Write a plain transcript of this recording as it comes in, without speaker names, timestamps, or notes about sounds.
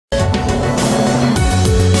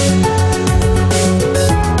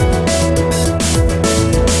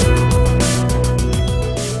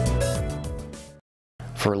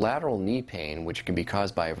lateral knee pain, which can be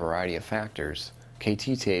caused by a variety of factors,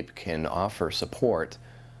 KT tape can offer support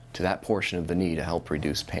to that portion of the knee to help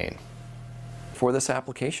reduce pain. For this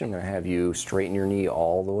application, I'm going to have you straighten your knee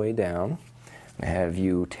all the way down. I'm going to have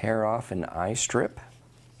you tear off an eye strip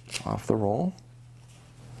off the roll.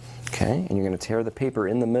 Okay, and you're going to tear the paper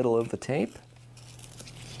in the middle of the tape.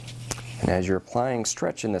 And as you're applying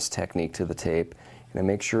stretch in this technique to the tape, you're going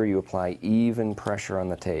to make sure you apply even pressure on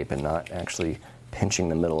the tape and not actually pinching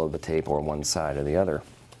the middle of the tape or one side or the other.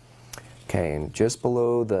 Okay, and just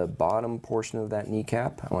below the bottom portion of that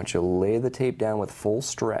kneecap, I want you to lay the tape down with full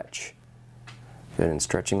stretch. Good, and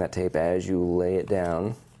stretching that tape as you lay it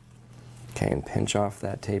down. Okay, and pinch off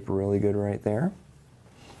that tape really good right there.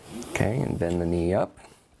 Okay, and bend the knee up.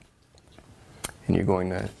 And you're going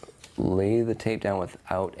to lay the tape down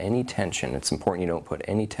without any tension. It's important you don't put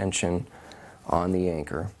any tension on the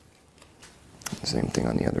anchor. Same thing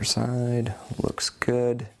on the other side. Looks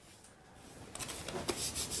good.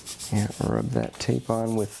 Yeah, rub that tape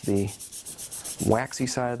on with the waxy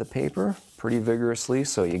side of the paper pretty vigorously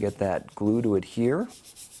so you get that glue to adhere.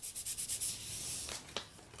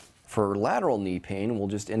 For lateral knee pain, we'll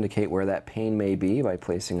just indicate where that pain may be by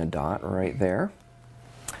placing a dot right there.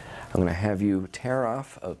 I'm going to have you tear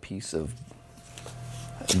off a piece of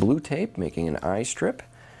blue tape, making an eye strip,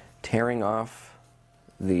 tearing off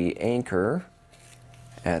the anchor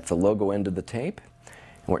at the logo end of the tape.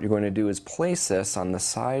 And what you're going to do is place this on the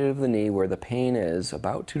side of the knee where the pain is,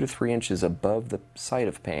 about 2 to 3 inches above the site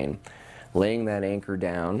of pain, laying that anchor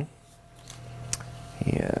down.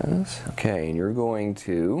 Yes, okay, and you're going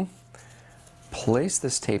to place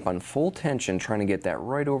this tape on full tension, trying to get that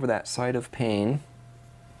right over that site of pain.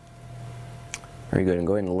 Very good, and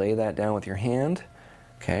go ahead and lay that down with your hand.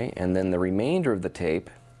 Okay, and then the remainder of the tape,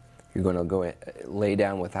 you're going to go lay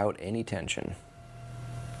down without any tension.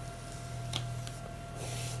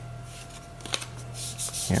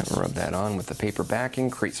 Yeah, rub that on with the paper backing,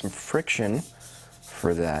 create some friction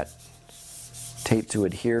for that tape to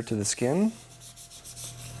adhere to the skin.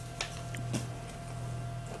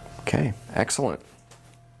 Okay, excellent.